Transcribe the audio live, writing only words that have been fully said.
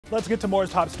Let's get to more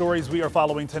top stories we are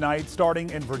following tonight, starting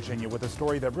in Virginia with a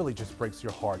story that really just breaks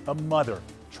your heart. A mother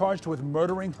charged with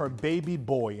murdering her baby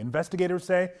boy. Investigators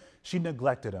say she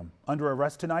neglected him. Under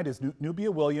arrest tonight is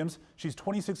Nubia Willaims. She's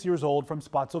 26 years old from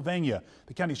Spotsylvania.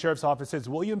 The county sheriff's office says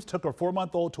Willaims took her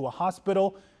 4-month-old to a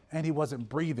hospital and he wasn't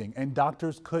breathing and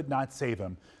doctors could not save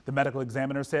him. The medical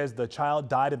examiner says the child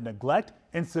died of neglect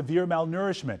and severe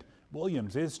malnourishment.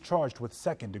 Willaims is charged with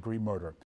second-degree murder.